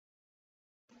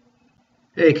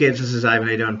Hey kids, this is Ivan.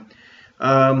 How you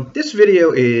doing? This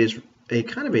video is a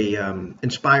kind of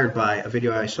inspired by a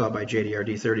video I saw by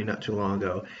JDRD30 not too long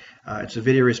ago. It's a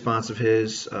video response of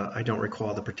his. I don't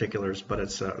recall the particulars, but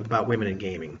it's about women in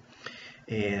gaming.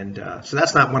 And so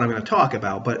that's not what I'm going to talk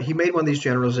about, but he made one of these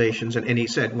generalizations, and he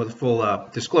said with full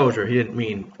disclosure, he didn't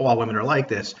mean all women are like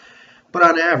this, but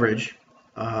on average,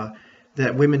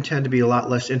 that women tend to be a lot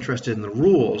less interested in the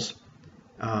rules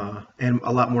and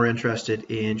a lot more interested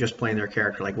in just playing their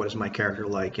character. Like, what is my character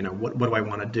like? You know, what do I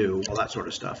want to do? All that sort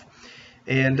of stuff.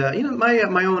 And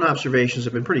my own observations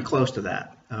have been pretty close to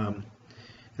that.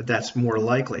 That's more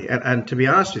likely. And to be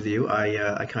honest with you,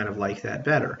 I kind of like that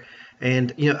better.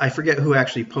 And I forget who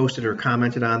actually posted or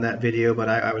commented on that video, but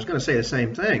I was going to say the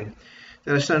same thing.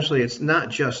 That essentially it's not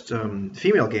just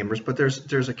female gamers, but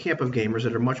there's a camp of gamers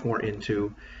that are much more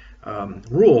into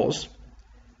rules.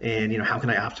 And how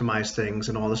can I optimize things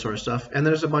and all this sort of stuff. And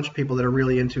there's a bunch of people that are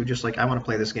really into just like, I want to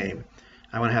play this game,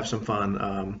 I want to have some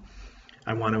fun,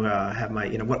 I want to have my,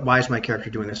 why is my character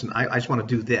doing this? And I just want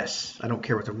to do this. I don't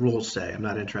care what the rules say. I'm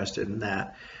not interested in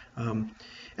that. And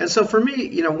so for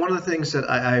me, one of the things that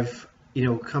I've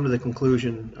come to the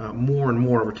conclusion more and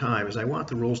more over time is I want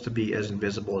the rules to be as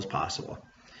invisible as possible.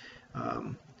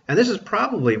 And this is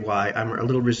probably why I'm a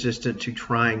little resistant to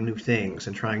trying new things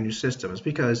and trying new systems,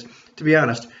 because to be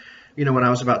honest, when I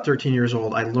was about 13 years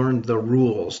old, I learned the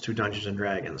rules to Dungeons and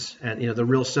Dragons, and the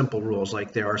real simple rules,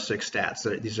 like there are 6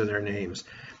 stats, these are their names.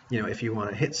 If you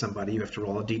want to hit somebody, you have to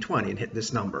roll a d20 and hit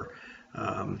this number.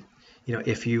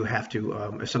 If you have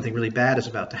to, if something really bad is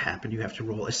about to happen, you have to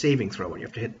roll a saving throw and you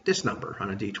have to hit this number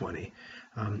on a d20.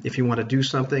 If you want to do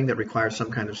something that requires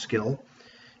some kind of skill,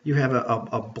 you have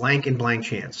a blank and blank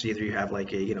chance. Either you have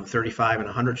like a 35 and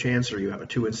 100 chance, or you have a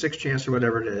 2 and 6 chance, or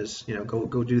whatever it is.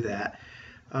 Go do that.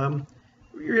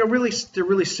 Really, they're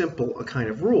really simple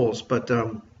kind of rules. But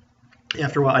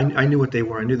after a while, I knew what they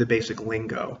were. I knew the basic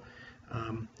lingo.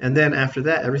 And then after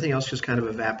that, everything else just kind of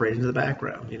evaporated into the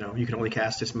background. You can only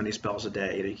cast this many spells a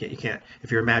day. You can't. If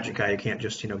you're a magic guy, you can't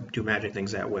just do magic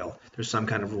things at will. There's some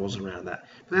kind of rules around that.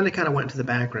 But then they kind of went into the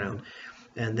background,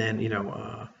 and then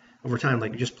over time,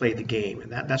 like, you just play the game,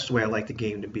 and that's the way I like the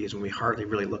game to be, is when we hardly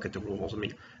really look at the rules. I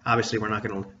mean, obviously we're not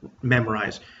going to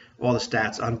memorize all the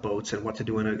stats on boats and what to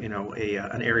do in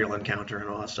an aerial encounter and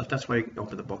all that stuff. That's why you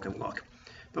open the book and look.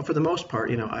 But for the most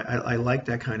part, I like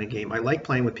that kind of game. I like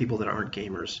playing with people that aren't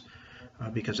gamers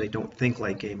because they don't think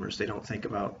like gamers. They don't think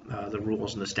about the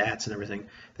rules and the stats and everything.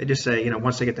 They just say,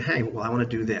 once they get the hang, well, I want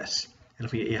to do this. And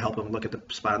if you help them look at the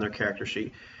spot on their character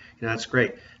sheet, that's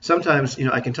great. Sometimes,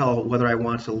 I can tell whether I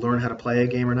want to learn how to play a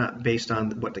game or not based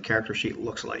on what the character sheet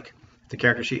looks like. If the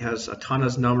character sheet has a ton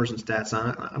of numbers and stats on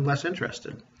it, I'm less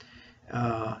interested.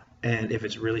 And if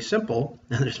it's really simple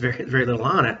and there's very, very little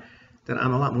on it, then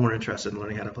I'm a lot more interested in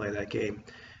learning how to play that game.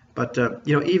 But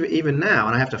even now,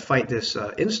 and I have to fight this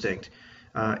instinct.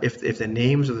 If the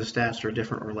names of the stats are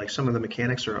different, or like some of the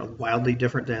mechanics are wildly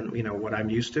different than what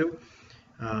I'm used to,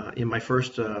 in my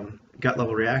first gut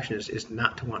level reaction is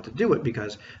not to want to do it,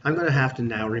 because I'm going to have to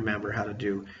now remember how to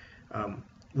do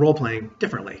role playing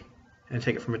differently and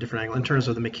take it from a different angle in terms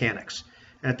of the mechanics.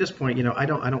 And at this point, I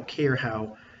don't care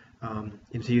how. To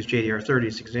use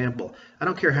JDR30's example, I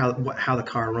don't care how the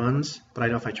car runs, but I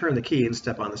know if I turn the key and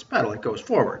step on this pedal, it goes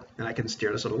forward, and I can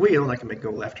steer this little wheel, and I can make it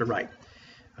go left or right.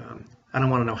 I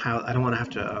don't want to know how. I don't want to have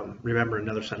to remember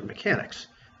another set of mechanics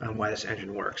on why this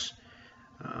engine works.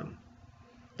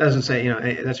 That doesn't say,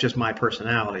 that's just my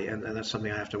personality, and that's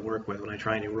something I have to work with when I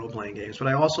try new role-playing games. But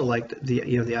I also like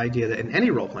the idea that in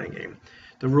any role-playing game,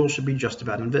 the rules should be just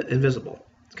about invisible.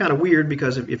 It's kind of weird,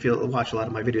 because if you watch a lot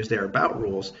of my videos, they're about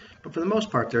rules, but for the most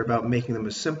part, they're about making them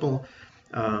as simple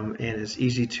and as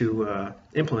easy to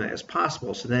implement as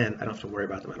possible, so then I don't have to worry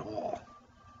about them at all.